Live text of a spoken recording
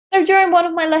So during one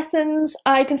of my lessons,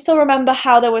 I can still remember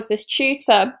how there was this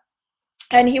tutor,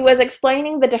 and he was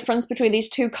explaining the difference between these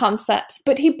two concepts,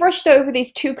 but he brushed over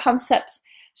these two concepts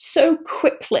so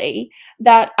quickly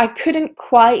that I couldn't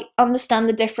quite understand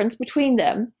the difference between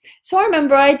them. So I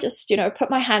remember I just, put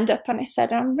my hand up and I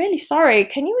said, I'm really sorry,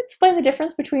 can you explain the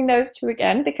difference between those two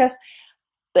again? Because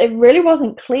it really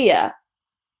wasn't clear.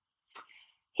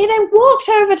 He then walked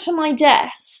over to my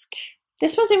desk.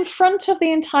 This was in front of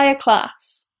the entire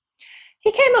class.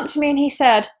 He came up to me and he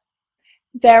said,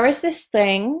 there is this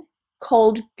thing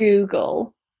called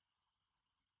Google.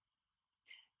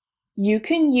 You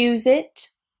can use it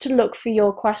to look for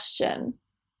your question.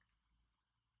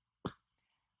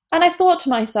 And I thought to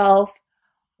myself,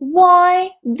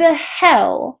 why the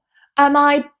hell am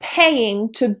I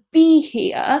paying to be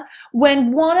here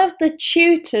when one of the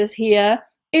tutors here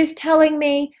is telling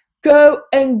me, go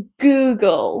and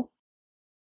Google?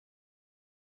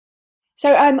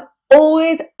 So I'm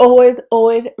always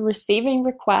receiving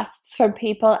requests from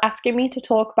people asking me to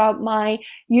talk about my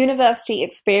university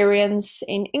experience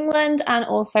in England and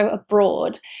also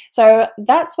abroad. So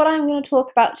that's what I'm going to talk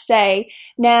about today.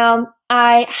 Now,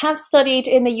 I have studied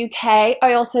in the UK.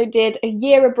 I also did a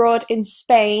year abroad in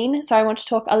Spain, so I want to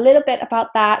talk a little bit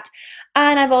about that.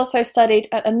 And I've also studied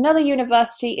at another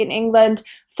university in England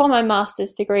for my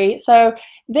master's degree. So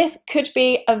this could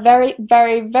be a very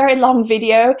long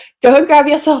video. Go and grab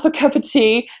yourself a cup of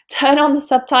tea, turn on the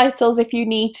subtitles if you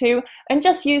need to, and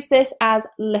just use this as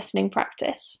listening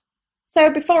practice. So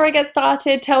before I get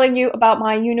started telling you about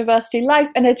my university life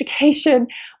and education,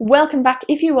 welcome back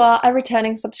if you are a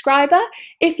returning subscriber.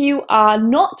 If you are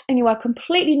not and you are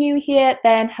completely new here,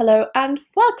 then hello and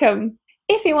welcome.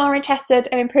 If you are interested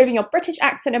in improving your British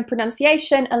accent and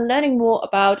pronunciation and learning more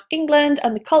about England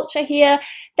and the culture here,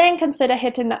 then consider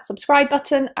hitting that subscribe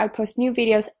button. I post new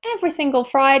videos every single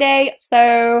Friday,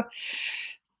 so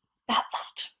that's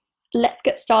that. Let's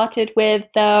get started with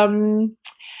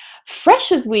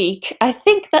Freshers Week. I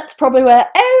think that's probably where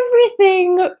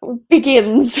everything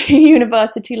begins in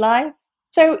university life.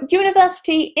 So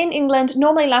university in England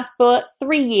normally lasts for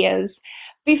 3 years.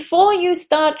 Before you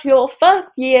start your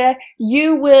first year,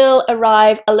 you will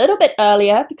arrive a little bit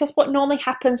earlier because what normally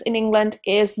happens in England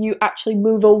is you actually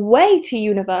move away to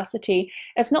university.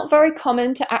 It's not very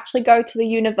common to actually go to the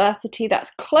university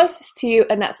that's closest to you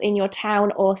and that's in your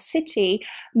town or city.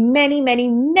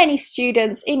 Many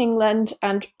students in England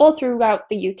and all throughout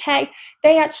the UK,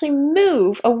 they actually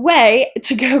move away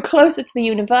to go closer to the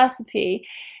university.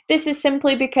 This is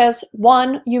simply because,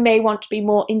 one, you may want to be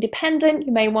more independent,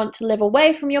 you may want to live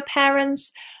away from your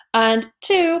parents, and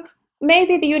two,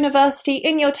 maybe the university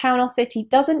in your town or city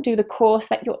doesn't do the course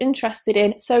that you're interested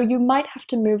in, so you might have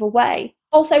to move away.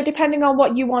 Also, depending on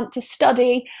what you want to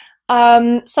study,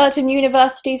 certain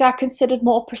universities are considered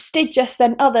more prestigious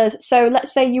than others. So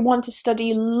let's say you want to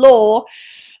study law.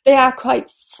 They are quite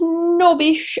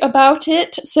snobbish about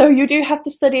it, so you do have to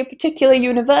study at particular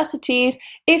universities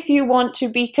if you want to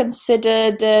be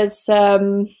considered as,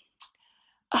 I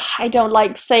don't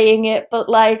like saying it, but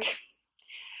like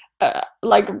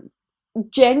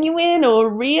genuine or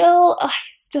real.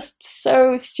 It's just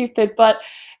so stupid, but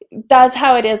that's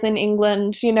how it is in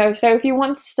England, so if you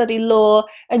want to study law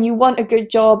and you want a good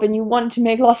job and you want to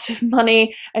make lots of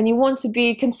money and you want to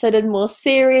be considered more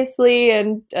seriously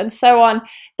and so on,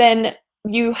 then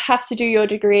you have to do your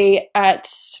degree at,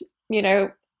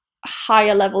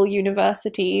 higher level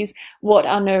universities, what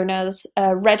are known as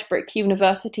red brick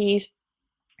universities.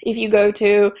 If you go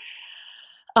to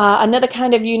another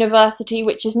kind of university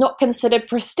which is not considered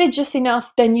prestigious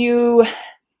enough, then you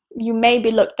may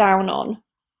be looked down on.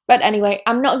 But anyway,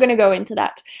 I'm not going to go into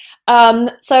that.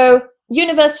 So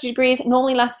university degrees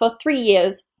normally last for 3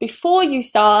 years. Before you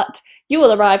start, you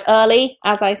will arrive early,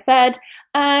 as I said,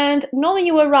 and normally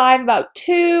you arrive about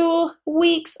 2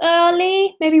 weeks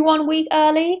early, maybe 1 week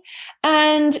early.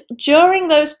 And during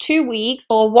those 2 weeks,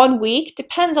 or 1 week,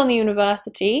 depends on the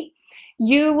university,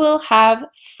 you will have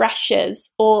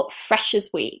freshers or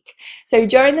freshers week. So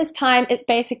during this time, it's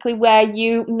basically where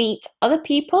you meet other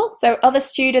people, so other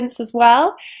students as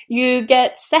well. You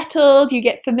get settled, you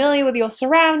get familiar with your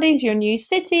surroundings, your new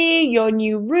city, your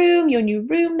new room, your new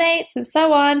roommates, and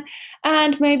so on.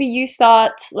 And maybe you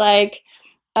start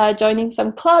joining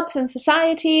some clubs and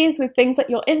societies with things that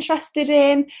you're interested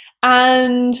in,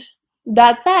 and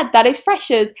that's that. That is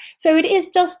freshers. So it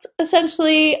is just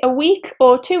essentially a week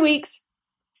or 2 weeks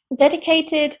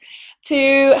dedicated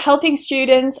to helping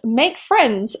students make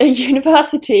friends at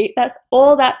university. That's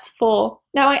all that's for.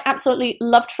 Now, I absolutely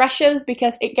loved freshers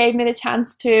because it gave me the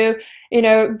chance to,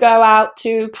 go out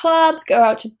to clubs, go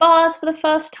out to bars for the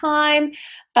first time,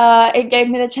 It gave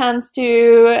me the chance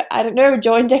to, I don't know,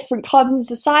 join different clubs and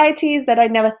societies that I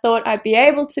never thought I'd be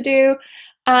able to do.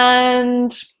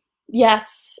 And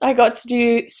yes, I got to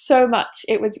do so much.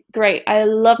 It was great. I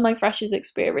love my freshers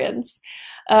experience.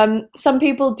 Some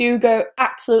people do go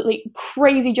absolutely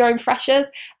crazy during freshers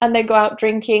and they go out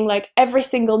drinking like every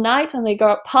single night and they go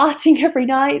out partying every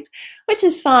night, which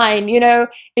is fine. You know,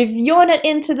 if you're not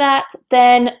into that,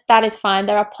 then that is fine.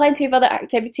 There are plenty of other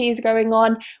activities going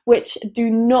on which do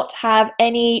not have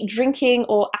any drinking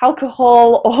or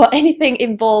alcohol or anything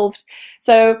involved.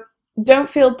 So don't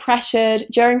feel pressured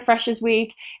during Freshers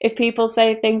Week if people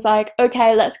say things like,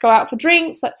 okay, let's go out for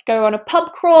drinks, let's go on a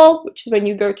pub crawl, which is when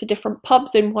you go to different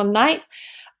pubs in one night.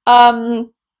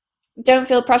 Don't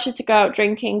feel pressured to go out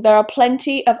drinking. There are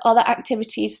plenty of other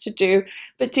activities to do,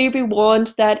 but do be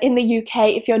warned that in the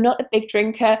UK, if you're not a big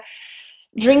drinker,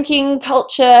 drinking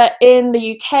culture in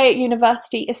the UK at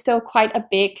university is still quite a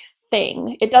big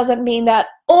thing. It doesn't mean that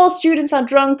all students are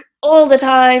drunk all the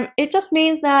time. It just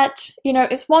means that, you know,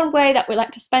 it's one way that we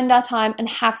like to spend our time and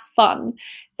have fun.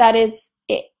 That is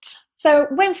it. So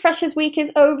when Freshers Week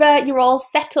is over, you're all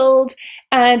settled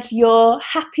and you're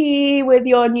happy with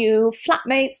your new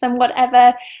flatmates and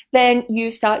whatever, then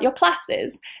you start your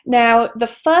classes. Now, the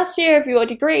first year of your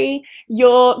degree,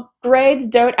 your grades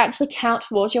don't actually count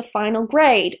towards your final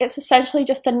grade. It's essentially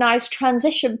just a nice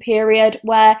transition period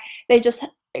where they just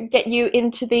get you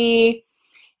into the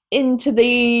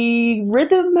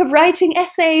rhythm of writing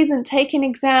essays and taking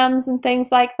exams and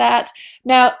things like that.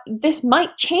 Now, this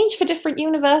might change for different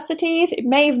universities. It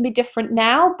may even be different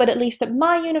now, but at least at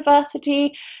my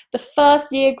university, the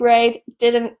first year grades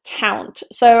didn't count.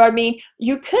 So, I mean,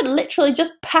 you could literally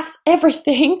just pass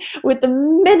everything with the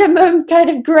minimum kind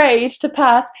of grade to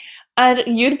pass and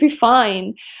you'd be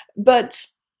fine. But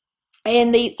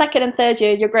in the second and third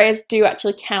year, your grades do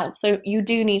actually count, so you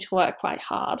do need to work quite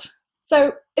hard.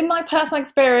 So in my personal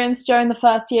experience during the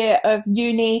first year of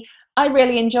uni, I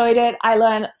really enjoyed it. I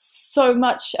learned so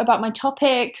much about my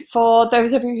topic. For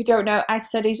those of you who don't know, I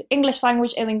studied English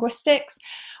language and linguistics.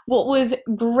 What was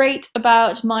great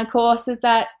about my course is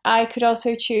that I could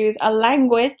also choose a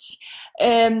language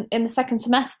in the second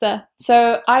semester.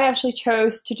 So I actually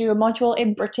chose to do a module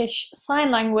in British Sign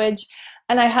Language,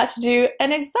 and I had to do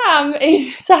an exam in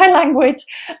sign language,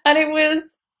 and it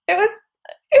was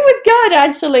good,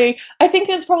 actually. I think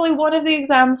it was probably one of the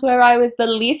exams where I was the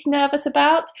least nervous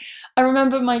about. I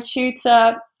remember my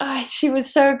tutor, she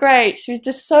was so great. She was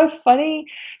just so funny.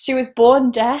 She was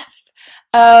born deaf.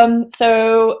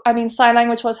 So, I mean, sign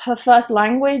language was her first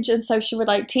language, and so she would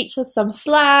like teach us some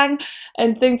slang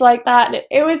and things like that.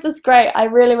 It was just great. I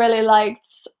really, really liked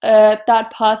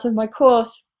that part of my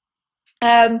course.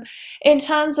 In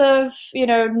terms of, you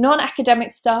know,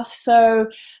 non-academic stuff, so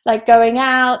like going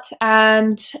out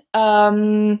and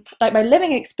like my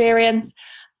living experience,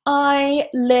 I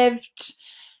lived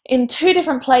in 2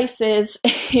 different places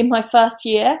in my first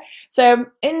year. So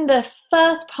in the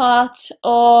first part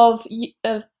of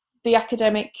the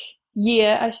academic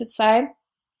year, I should say,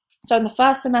 so in the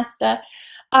first semester,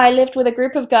 I lived with a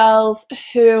group of girls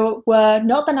who were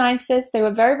not the nicest. They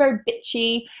were very, very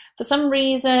bitchy. For some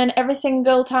reason, every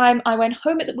single time I went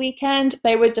home at the weekend,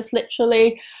 they would just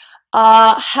literally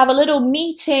have a little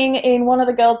meeting in one of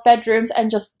the girls' bedrooms and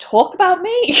just talk about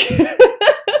me.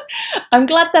 I'm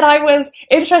glad that I was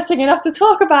interesting enough to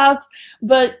talk about,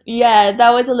 but yeah,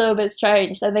 that was a little bit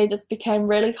strange. And they just became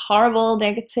really horrible,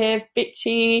 negative,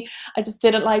 bitchy. I just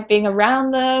didn't like being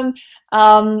around them.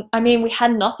 I mean, we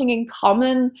had nothing in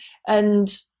common, and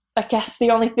I guess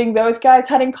the only thing those guys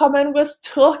had in common was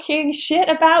talking shit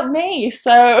about me.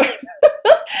 So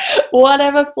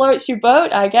whatever floats your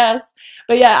boat, I guess.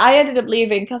 But yeah, I ended up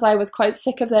leaving because I was quite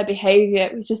sick of their behavior.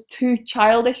 It was just too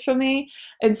childish for me.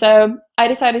 And so I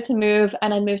decided to move,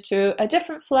 and I moved to a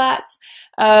different flat.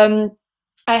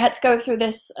 I had to go through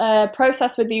this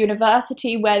process with the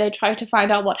university where they tried to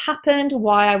find out what happened,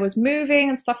 why I was moving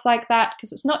and stuff like that,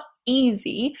 because it's not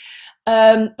easy.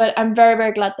 But I'm very,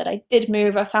 very glad that I did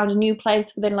move. I found a new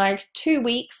place within like 2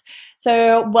 weeks.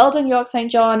 So well done, York St.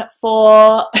 John,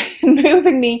 for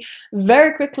moving me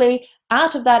very quickly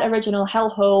out of that original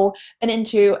hellhole and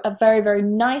into a very, very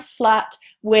nice flat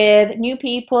with new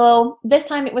people. This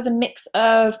time it was a mix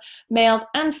of males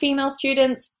and female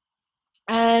students.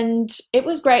 And it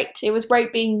was great. It was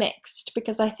great being mixed,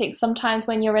 because I think sometimes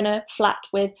when you're in a flat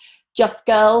with just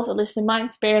girls, at least in my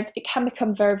experience, it can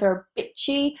become very, very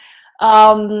bitchy.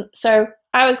 So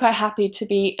I was quite happy to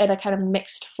be in a kind of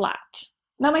mixed flat.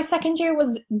 Now, my second year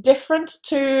was different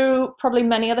to probably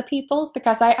many other people's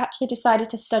because I actually decided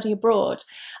to study abroad.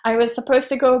 I was supposed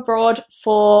to go abroad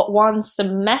for 1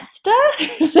 semester,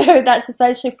 so that's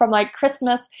essentially from like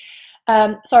Christmas,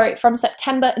 from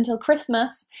September until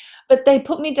Christmas, but they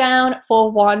put me down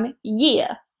for 1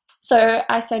 year. So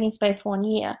I stayed in Spain for 1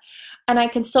 year. And I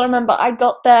can still remember I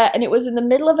got there and it was in the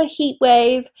middle of a heat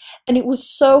wave and it was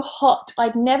so hot.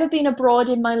 I'd never been abroad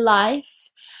in my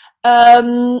life.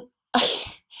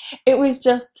 It was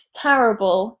just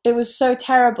terrible. It was so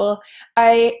terrible.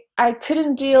 I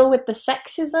couldn't deal with the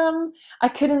sexism. I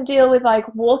couldn't deal with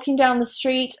like walking down the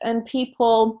street and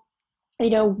people,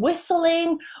 you know,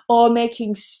 whistling or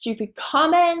making stupid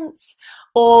comments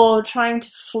or trying to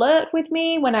flirt with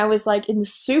me when I was like in the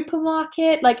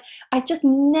supermarket. Like, I just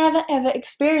never ever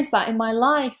experienced that in my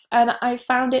life, and I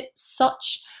found it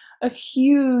such a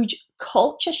huge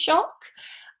culture shock.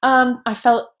 I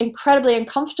felt incredibly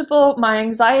uncomfortable. My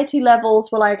anxiety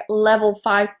levels were like level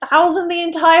 5,000 the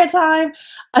entire time.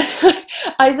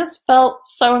 I just felt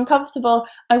so uncomfortable.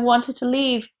 I wanted to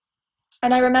leave.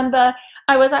 And I remember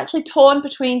I was actually torn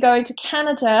between going to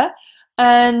Canada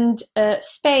and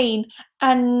Spain,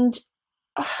 and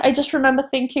I just remember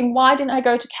thinking, why didn't I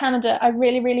go to Canada? I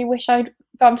really, really wish I'd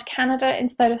gone to Canada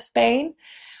instead of Spain.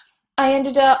 I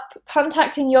ended up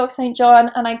contacting York St John,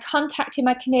 and I contacted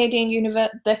my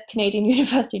the Canadian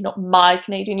university, not my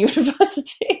Canadian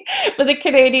university, but the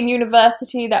Canadian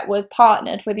university that was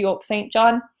partnered with York St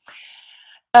John.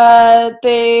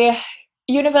 The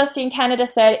university in Canada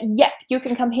said, yep, you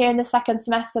can come here in the second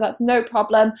semester, that's no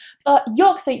problem. But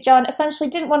York St John essentially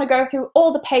didn't want to go through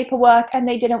all the paperwork and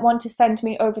they didn't want to send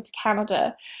me over to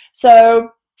Canada.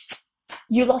 So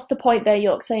you lost a point there,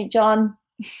 York St John.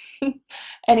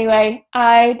 Anyway,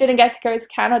 I didn't get to go to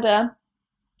Canada.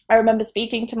 I remember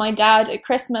speaking to my dad at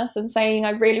Christmas and saying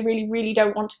I really, really, really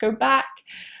don't want to go back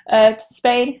to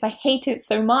Spain because I hate it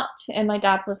so much. And my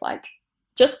dad was like,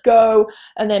 just go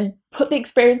and then put the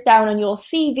experience down on your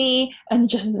CV and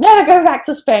just never go back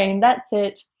to Spain. That's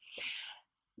it.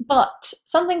 But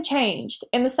something changed.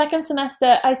 In the second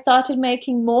semester, I started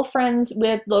making more friends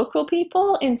with local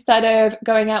people instead of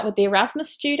going out with the Erasmus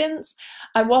students.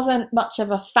 I wasn't much of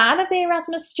a fan of the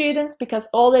Erasmus students because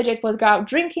all they did was go out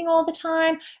drinking all the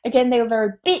time. Again, they were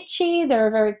very bitchy, they were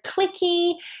very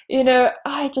cliquey. You know,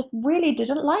 I just really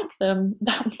didn't like them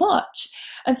that much.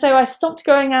 And so I stopped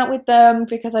going out with them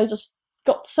because I just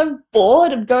got so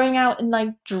bored of going out and like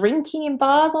drinking in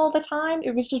bars all the time.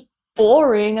 It was just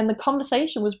boring and the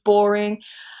conversation was boring.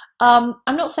 I'm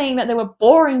not saying that they were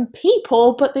boring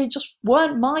people, but they just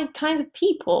weren't my kinds of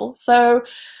people. So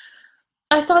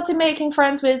I started making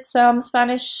friends with some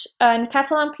Spanish and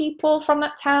Catalan people from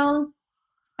that town,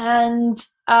 and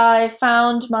I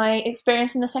found my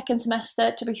experience in the second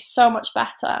semester to be so much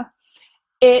better.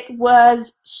 It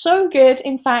was so good,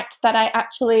 in fact, that I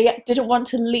actually didn't want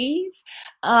to leave.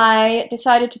 I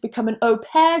decided to become an au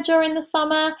pair during the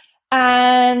summer,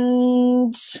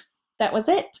 and that was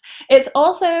it. It's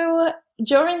also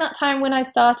during that time when I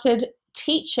started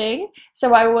teaching,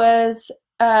 so I was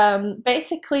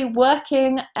basically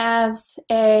working as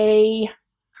a,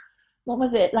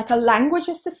 like a language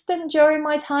assistant during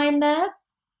my time there.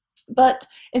 But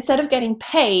instead of getting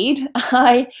paid,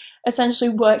 I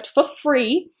essentially worked for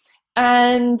free,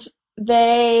 and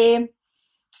they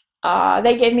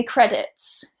gave me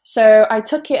credits. So I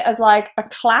took it as like a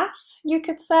class, you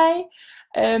could say,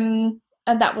 and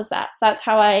that was that. That's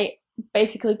how I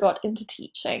basically got into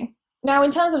teaching. Now,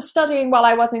 in terms of studying while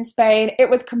I was in Spain, it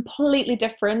was completely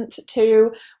different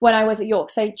to when I was at York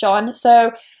St John.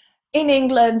 So in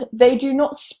England, they do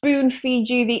not spoon feed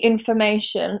you the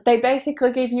information. They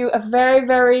basically give you a very,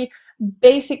 very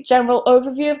basic general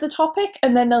overview of the topic,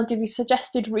 and then they'll give you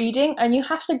suggested reading, and you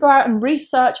have to go out and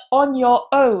research on your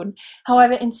own.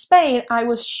 However, in Spain, I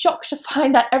was shocked to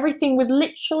find that everything was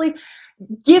literally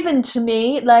given to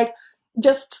me, like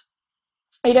just,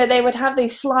 you know, they would have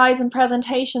these slides and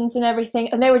presentations and everything,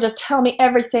 and they would just tell me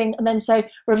everything and then say,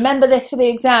 remember this for the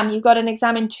exam, you've got an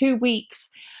exam in 2 weeks.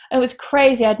 It was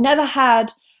crazy. I'd never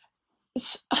had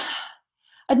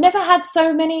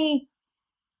so many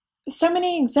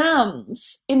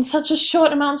exams in such a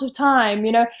short amount of time.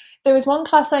 You know, there was one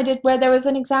class I did where there was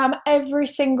an exam every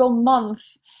single month,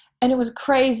 and it was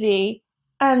crazy.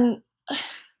 And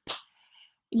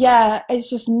yeah, it's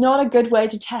just not a good way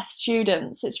to test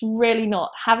students. It's really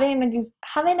not. Having an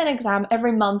exam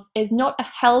every month is not a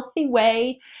healthy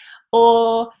way,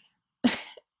 or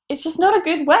it's just not a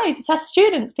good way to test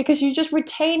students, because you just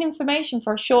retain information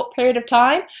for a short period of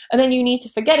time and then you need to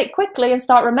forget it quickly and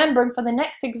start remembering for the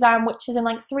next exam, which is in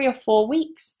like 3 or 4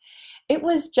 weeks. It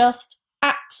was just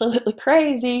absolutely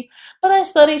crazy, but I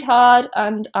studied hard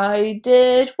and I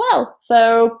did well,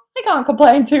 so I can't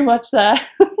complain too much there.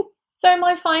 So in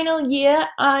my final year,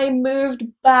 I moved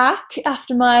back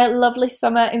after my lovely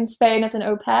summer in Spain as an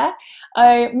au pair.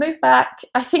 I moved back,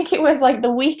 I think it was like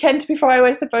the weekend before I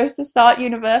was supposed to start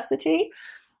university.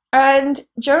 And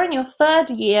during your third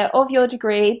year of your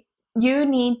degree, you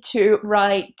need to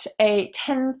write a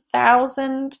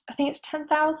 10,000, I think it's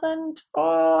 10,000.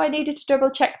 Oh, I needed to double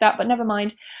check that, but never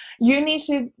mind. You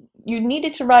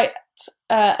needed to write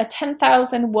a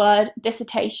 10,000 word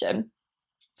dissertation.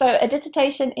 So a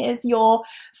dissertation is your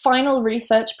final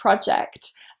research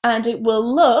project, and it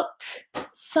will look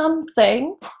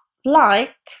something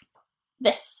like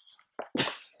this.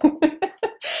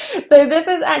 So this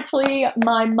is actually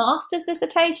my master's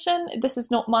dissertation. This is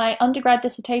not my undergrad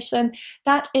dissertation.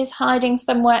 That is hiding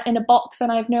somewhere in a box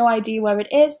and I have no idea where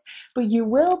it is, but you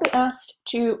will be asked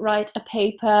to write a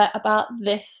paper about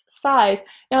this size.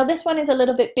 Now this one is a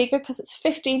little bit bigger because it's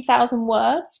 15,000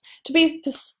 words. To be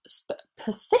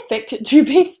specific,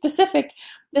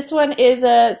 this one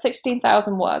is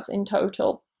 16,000 words in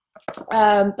total.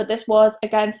 But this was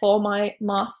again for my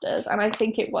master's, and I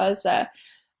think it was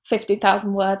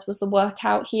 50,000 words was the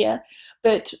workout here.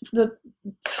 But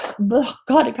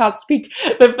God, I can't speak.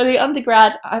 But for the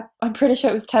undergrad, I'm pretty sure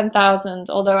it was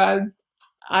 10,000, although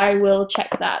I will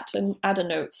check that and add a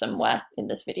note somewhere in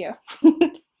this video.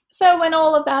 So when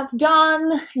all of that's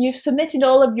done, you've submitted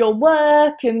all of your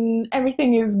work and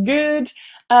everything is good,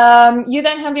 you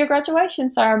then have your graduation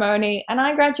ceremony. And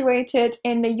I graduated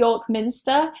in the York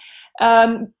Minster.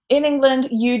 In England,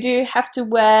 you do have to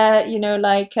wear, you know,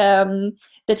 like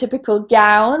the typical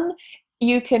gown.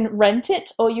 You can rent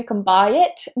it or you can buy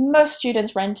it. Most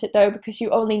students rent it though, because you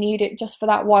only need it just for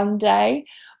that one day.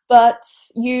 But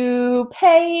you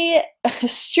pay a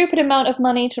stupid amount of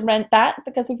money to rent that,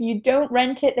 because if you don't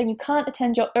rent it, then you can't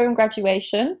attend your own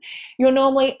graduation. You're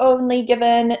normally only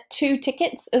given 2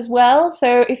 tickets as well.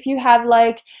 So if you have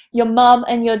like your mum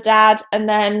and your dad and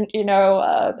then, you know,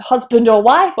 a husband or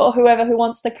wife or whoever who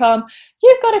wants to come,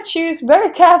 you've got to choose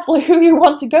very carefully who you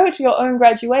want to go to your own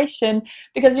graduation,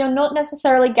 because you're not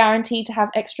necessarily guaranteed to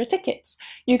have extra tickets.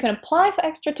 You can apply for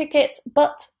extra tickets,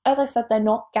 but as I said, they're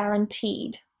not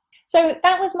guaranteed. So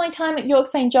that was my time at York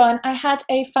St John. I had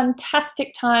a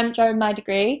fantastic time during my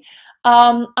degree.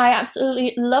 I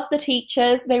absolutely loved the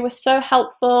teachers. They were so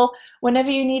helpful. Whenever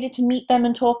you needed to meet them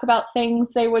and talk about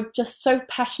things, they were just so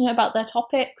passionate about their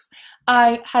topics.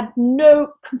 I had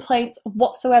no complaints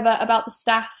whatsoever about the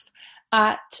staff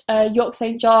at York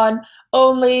St John.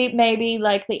 Only maybe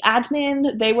like the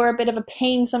admin. They were a bit of a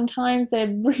pain sometimes.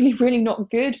 They're really, really not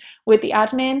good with the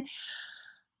admin.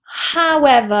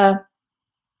 However,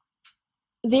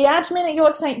 the admin at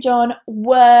York St John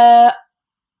were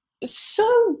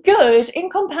so good in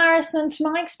comparison to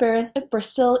my experience at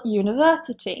Bristol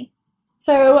University.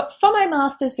 So for my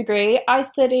master's degree, I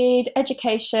studied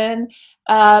education,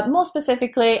 more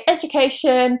specifically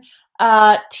education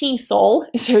TESOL,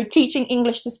 so teaching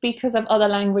English to speakers of other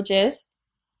languages.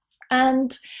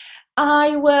 And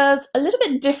I was a little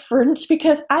bit different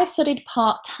because I studied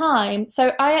part-time.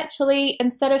 So I actually,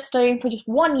 instead of studying for just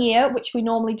 1 year, which we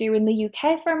normally do in the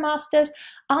UK for a master's,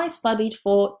 I studied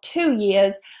for 2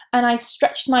 years and I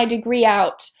stretched my degree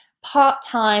out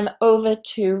part-time over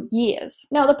 2 years.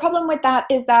 Now the problem with that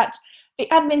is that the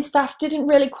admin staff didn't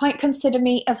really quite consider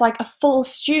me as like a full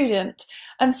student,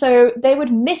 and so they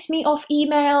would miss me off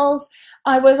emails.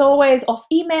 I was always off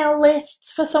email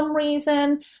lists for some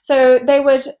reason, so they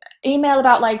would email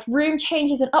about like room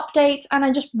changes and updates, and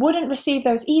I just wouldn't receive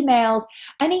those emails,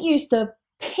 and it used to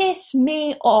piss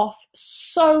me off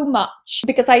so much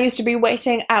because I used to be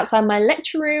waiting outside my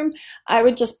lecture room. I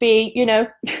would just be, you know,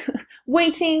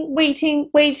 waiting,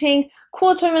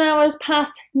 quarter of an hour has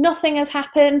passed, nothing has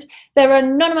happened, there are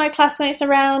none of my classmates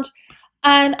around.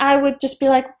 And I would just be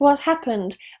like, what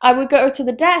happened? I would go to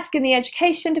the desk in the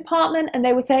education department and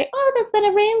they would say, oh, there's been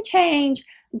a room change.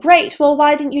 Great, well,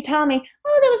 why didn't you tell me?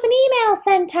 Oh, there was an email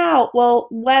sent out. Well,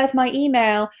 where's my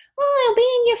email? Oh, it'll be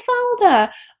in your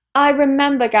folder. I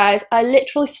remember, guys, I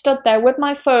literally stood there with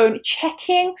my phone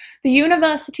checking the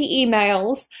university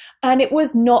emails and it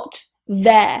was not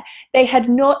there. They had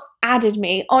not added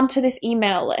me onto this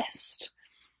email list.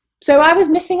 So I was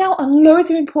missing out on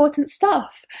loads of important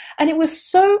stuff, and it was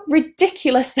so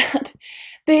ridiculous that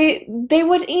they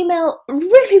would email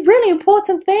really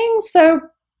important things. So,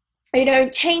 you know,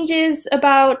 changes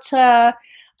about, I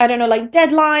don't know, like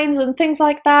deadlines and things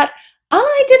like that. And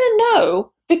I didn't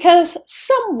know because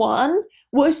someone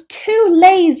was too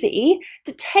lazy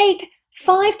to take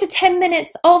 5 to 10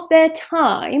 minutes of their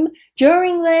time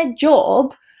during their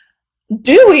job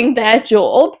doing their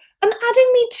job and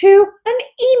adding me to an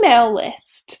email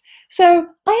list. So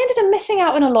I ended up missing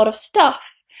out on a lot of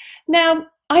stuff. Now,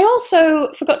 I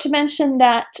also forgot to mention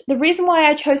that the reason why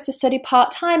I chose to study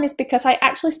part-time is because I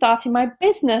actually started my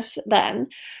business then.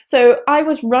 So I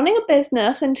was running a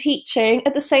business and teaching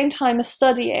at the same time as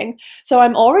studying. So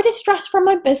I'm already stressed from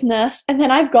my business, and then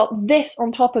I've got this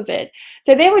on top of it.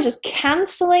 So they were just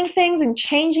cancelling things and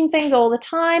changing things all the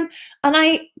time, and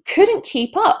I couldn't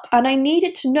keep up, and I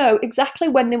needed to know exactly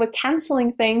when they were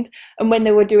cancelling things and when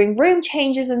they were doing room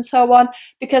changes and so on,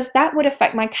 because that would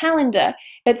affect my calendar.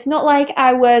 It's not like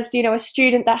I was, a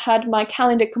student that had my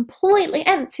calendar completely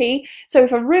empty, so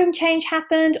if a room change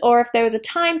happened, or if there was a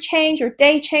time change or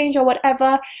day change or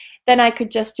whatever, then I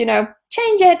could just,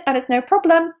 change it and it's no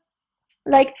problem.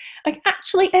 Like, I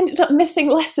actually ended up missing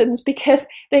lessons because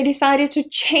they decided to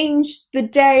change the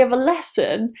day of a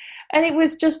lesson, and it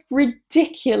was just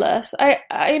ridiculous. I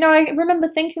remember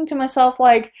thinking to myself,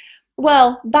 like,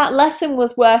 well, that lesson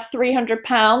was worth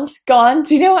 £300 gone.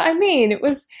 Do you know what I mean?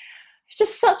 It's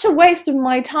just such a waste of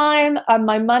my time and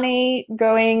my money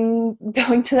going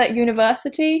to that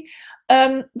university.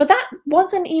 But that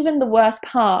wasn't even the worst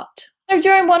part. So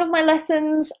during one of my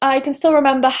lessons, I can still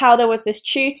remember how there was this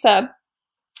tutor,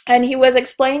 and he was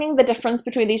explaining the difference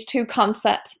between these two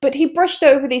concepts, but he brushed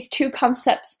over these two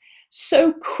concepts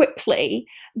so quickly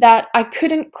that I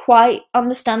couldn't quite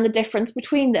understand the difference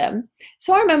between them.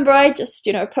 So I remember I just,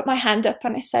 put my hand up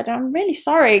and I said, I'm really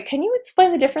sorry, can you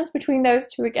explain the difference between those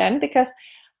two again? Because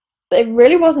it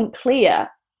really wasn't clear.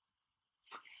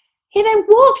 He then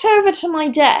walked over to my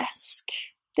desk.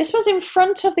 This was in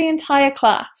front of the entire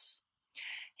class.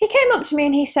 He came up to me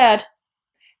and he said,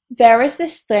 there is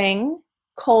this thing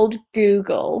called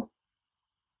Google.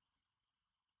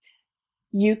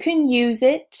 You can use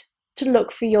it to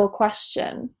look for your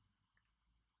question.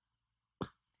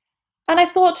 And I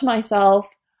thought to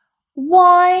myself,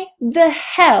 why the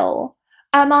hell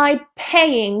am I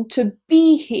paying to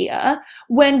be here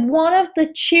when one of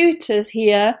the tutors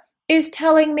here is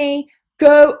telling me,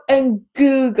 go and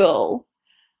Google?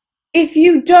 If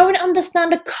you don't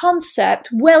understand a concept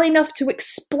well enough to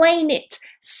explain it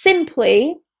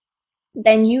simply,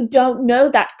 then you don't know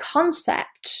that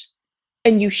concept,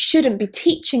 and you shouldn't be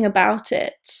teaching about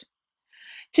it.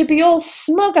 To be all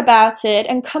smug about it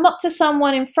and come up to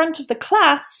someone in front of the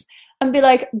class and be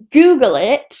like, Google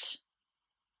it,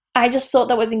 I just thought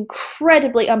that was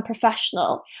incredibly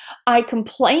unprofessional. I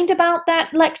complained about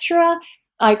that lecturer.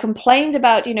 I complained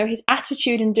about, his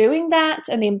attitude in doing that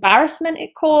and the embarrassment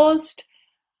it caused,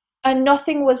 and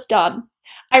nothing was done.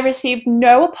 I received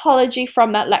no apology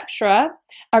from that lecturer.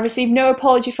 I received no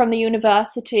apology from the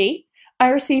university. I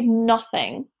received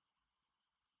nothing.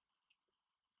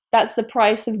 That's the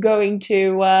price of going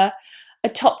to a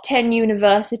top 10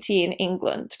 university in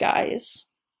England, guys.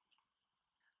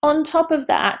 On top of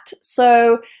that,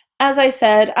 so as I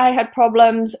said, I had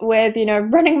problems with,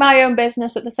 running my own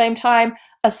business at the same time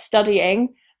as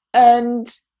studying. And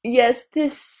yes,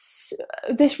 this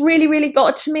really, really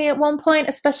got to me at one point,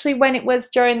 especially when it was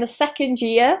during the second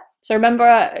year. So remember,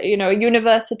 a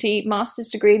university master's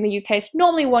degree in the UK is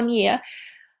normally 1 year.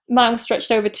 Mine was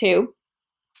stretched over 2.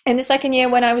 In the second year,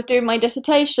 when I was doing my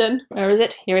dissertation, where is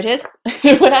it? Here it is.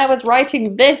 When I was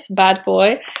writing this bad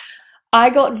boy,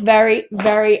 I got very,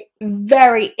 very,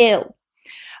 very ill.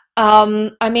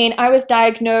 I was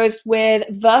diagnosed with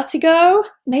vertigo.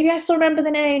 Maybe I still remember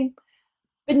the name.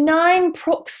 Benign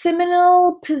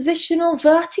proximal positional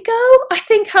vertigo, I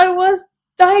think I was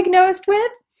diagnosed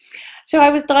with. So I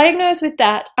was diagnosed with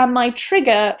that, and my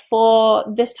trigger for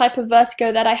this type of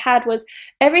vertigo that I had was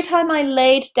every time I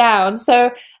laid down.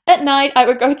 So at night I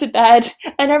would go to bed,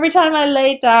 and every time I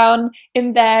laid down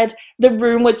in bed, the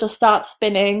room would just start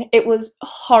spinning. It was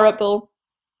horrible.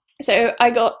 So I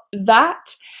got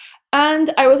that,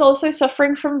 and I was also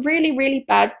suffering from really, really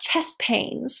bad chest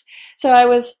pains. So I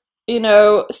was,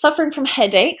 suffering from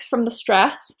headaches from the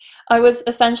stress. I was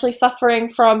essentially suffering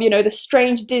from, the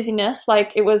strange dizziness,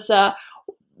 like it was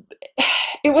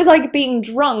like being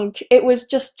drunk. It was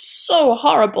just so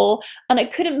horrible, and I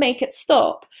couldn't make it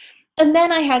stop. And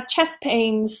then I had chest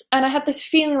pains, and I had this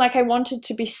feeling like I wanted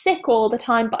to be sick all the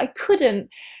time, but I couldn't.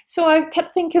 So I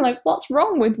kept thinking, like, what's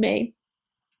wrong with me?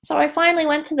 So I finally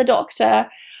went to the doctor,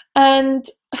 and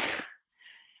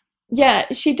yeah,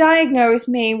 she diagnosed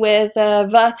me with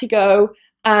vertigo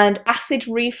and acid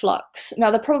reflux.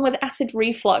 Now, the problem with acid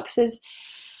reflux is,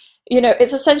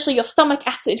 it's essentially your stomach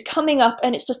acid coming up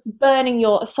and it's just burning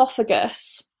your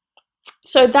esophagus.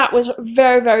 So that was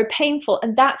very, very painful,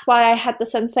 and that's why I had the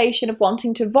sensation of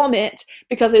wanting to vomit,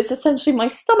 because it's essentially my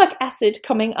stomach acid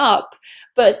coming up.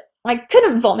 But I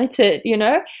couldn't vomit it, you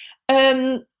know.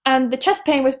 And the chest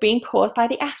pain was being caused by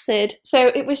the acid,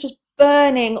 so it was just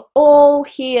burning all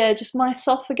here, just my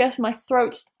esophagus, my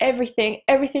throat, just everything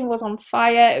was on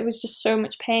fire. It was just so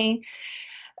much pain.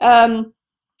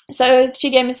 So she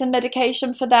gave me some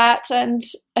medication for that, and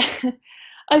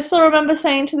I still remember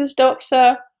saying to this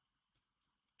doctor,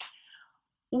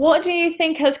 what do you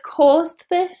think has caused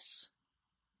this?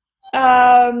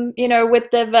 You know,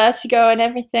 with the vertigo and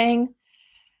everything.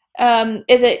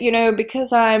 Is it, you know,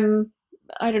 because I'm,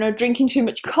 I don't know, drinking too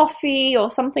much coffee or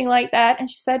something like that? And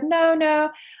she said,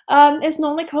 no, it's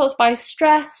normally caused by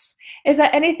stress. Is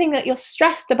there anything that you're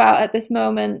stressed about at this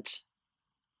moment?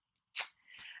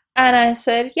 And I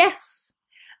said, yes.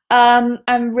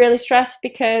 I'm really stressed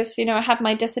because, you know, I have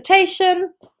my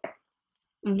dissertation.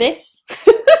 This.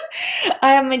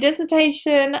 I have my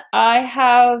dissertation. I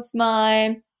have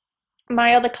my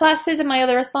other classes and my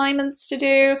other assignments to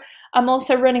do. I'm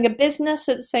also running a business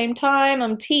at the same time.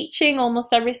 I'm teaching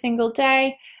almost every single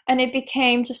day, and it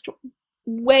became just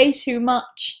way too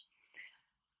much.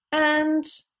 And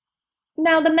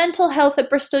now the mental health at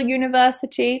Bristol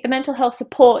University, the mental health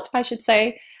support, I should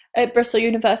say, at Bristol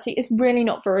University is really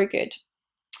not very good.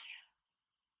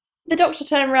 The doctor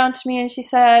turned around to me and she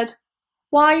said,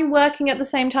 why are you working at the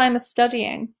same time as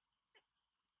studying?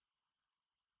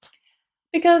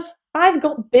 Because I've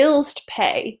got bills to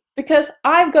pay, because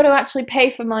I've got to actually pay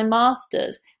for my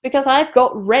masters, because I've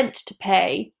got rent to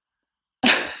pay.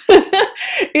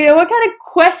 You know, what kind of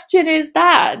question is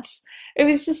that? It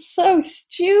was just so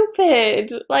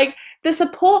stupid. Like, the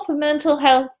support for mental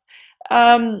health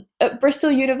at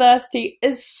Bristol University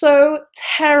is so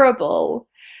terrible.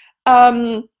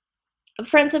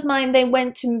 Friends of mine, they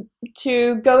went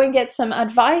to go and get some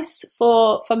advice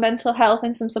for mental health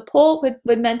and some support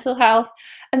with mental health,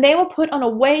 and they were put on a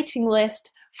waiting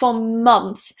list for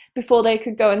months before they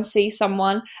could go and see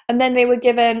someone. And then they were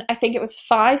given, I think it was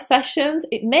 5 sessions.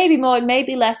 It may be more, it may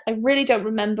be less, I really don't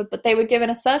remember, but they were given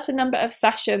a certain number of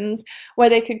sessions where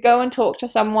they could go and talk to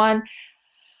someone,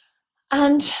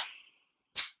 and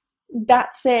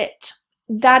that's it.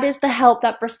 That is the help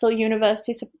that Bristol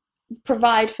University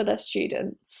provide for their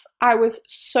students. I was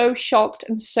so shocked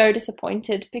and so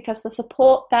disappointed because the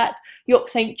support that York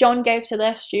St John gave to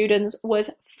their students was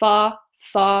far,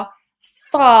 far,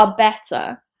 far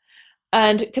better.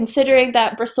 And considering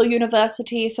that Bristol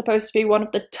University is supposed to be one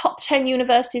of the top 10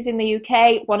 universities in the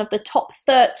UK, one of the top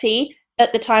 30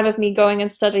 at the time of me going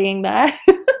and studying there,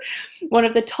 one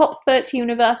of the top 30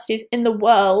 universities in the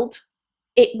world,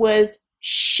 it was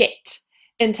shit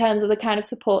in terms of the kind of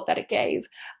support that it gave.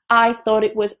 I thought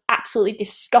it was absolutely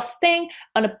disgusting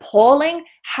and appalling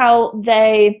how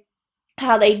they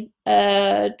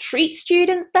treat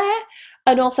students there,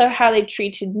 and also how they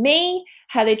treated me,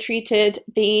 how they treated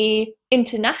the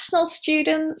international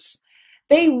students.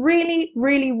 They really,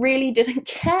 really, really didn't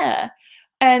care.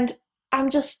 And I'm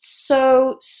just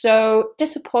so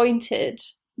disappointed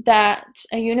that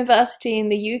a university in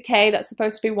the UK that's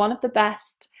supposed to be one of the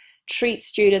best treats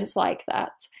students like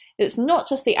that. It's not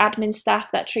just the admin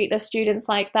staff that treat their students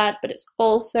like that, but it's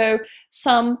also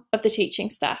some of the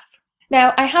teaching staff.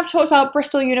 Now, I have talked about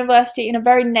Bristol University in a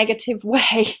very negative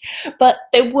way, but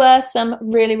there were some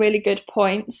really, really good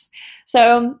points.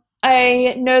 So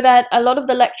I know that a lot of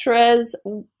the lecturers,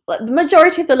 the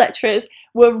majority of the lecturers,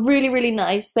 were really, really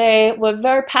nice. They were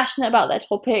very passionate about their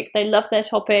topic. They loved their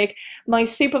topic. My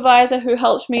supervisor, who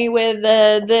helped me with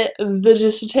the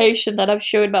dissertation that I've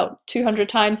showed about 200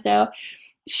 times now,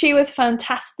 she was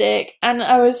fantastic, and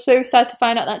I was so sad to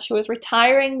find out that she was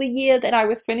retiring the year that I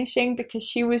was finishing, because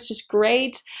she was just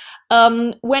great.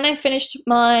 When I finished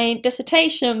my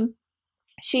dissertation,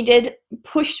 she did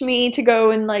push me to go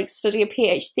and like study a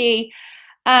PhD,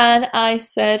 and I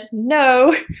said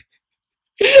no.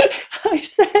 I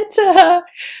said to her,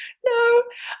 no,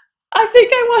 I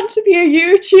think I want to be a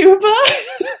YouTuber.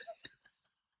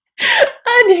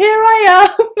 And here I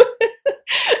am.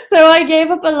 So I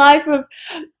gave up a life of,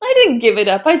 I didn't give it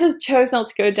up, I just chose not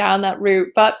to go down that route,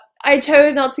 but I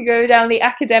chose not to go down the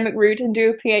academic route and do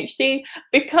a PhD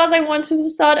because I wanted to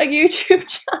start a YouTube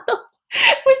channel.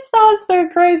 Which sounds so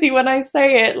crazy when I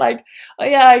say it, like, oh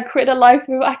yeah, I quit a life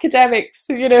of academics,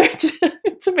 you know,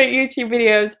 to make YouTube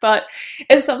videos, but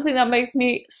it's something that makes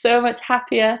me so much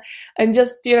happier, and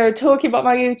just, you know, talking about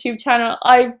my YouTube channel,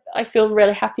 I feel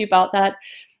really happy about that.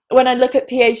 When I look at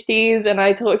PhDs and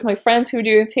I talk to my friends who are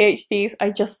doing PhDs, I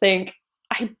just think,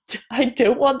 I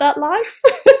don't want that life.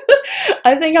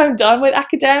 I think I'm done with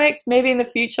academics. Maybe in the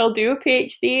future I'll do a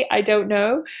PhD, I don't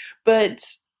know, but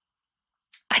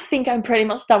I think I'm pretty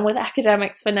much done with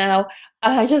academics for now,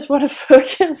 and I just want to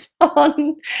focus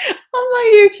on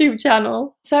my YouTube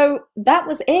channel. So that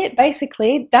was it,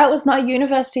 basically. That was my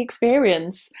university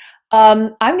experience.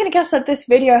 I'm gonna guess that this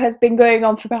video has been going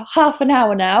on for about half an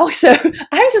hour now, so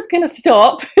I'm just gonna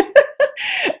stop.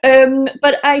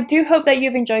 But I do hope that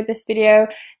you've enjoyed this video,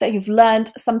 that you've learned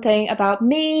something about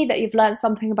me, that you've learned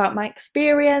something about my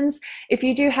experience. If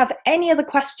you do have any other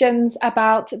questions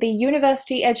about the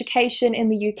university education in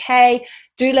the UK,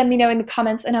 do let me know in the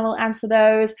comments and I will answer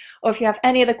those. Or if you have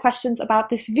any other questions about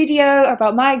this video, or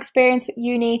about my experience at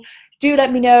uni, do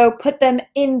let me know, put them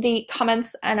in the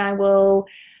comments and I will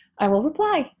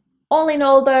reply. All in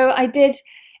all though, I did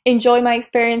enjoy my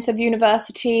experience of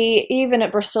university, even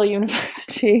at Bristol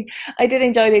University. I did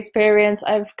enjoy the experience.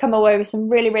 I've come away with some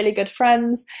really, really good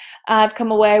friends. I've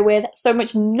come away with so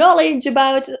much knowledge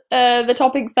about the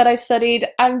topics that I studied,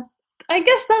 and I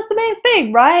guess that's the main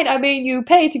thing, right? I mean, you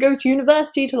pay to go to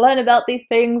university to learn about these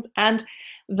things, and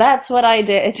that's what I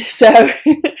did. So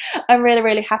I'm really,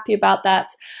 really happy about that.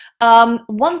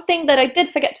 One thing that I did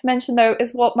forget to mention though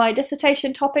is what my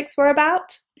dissertation topics were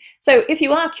about. So if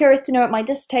you are curious to know what my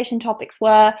dissertation topics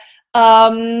were,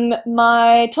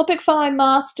 my topic for my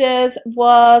master's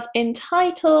was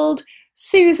entitled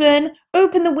Susan,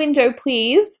 Open the Window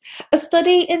Please, a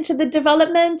study into the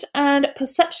development and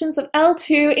perceptions of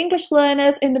L2 English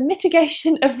learners in the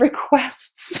mitigation of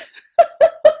requests.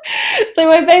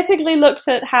 So I basically looked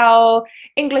at how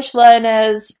English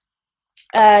learners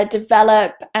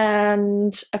develop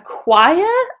and acquire,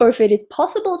 or if it is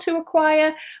possible to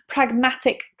acquire,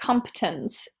 pragmatic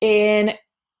competence in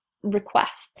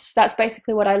requests. That's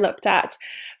basically what I looked at.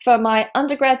 For my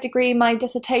undergrad degree, my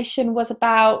dissertation was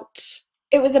about,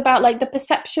 it was about like the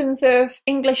perceptions of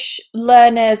English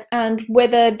learners and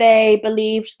whether they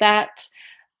believed that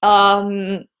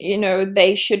you know,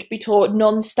 they should be taught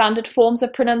non-standard forms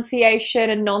of pronunciation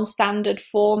and non-standard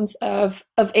forms of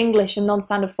English and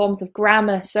non-standard forms of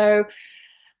grammar. So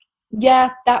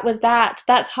yeah, that was that.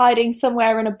 That's hiding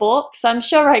somewhere in a book. So I'm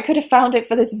sure I could have found it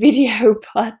for this video,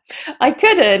 but I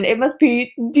couldn't. It must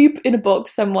be deep in a book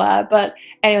somewhere. But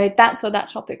anyway, that's what that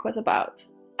topic was about.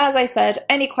 As I said,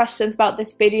 any questions about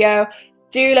this video,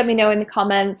 do let me know in the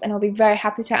comments and I'll be very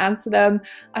happy to answer them.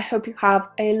 I hope you have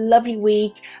a lovely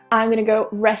week. I'm gonna go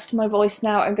rest my voice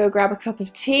now and go grab a cup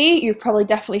of tea. You've probably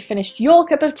definitely finished your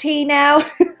cup of tea now.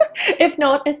 If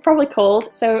not, it's probably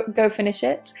cold, so go finish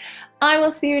it. I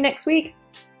will see you next week.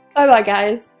 Bye bye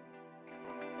guys.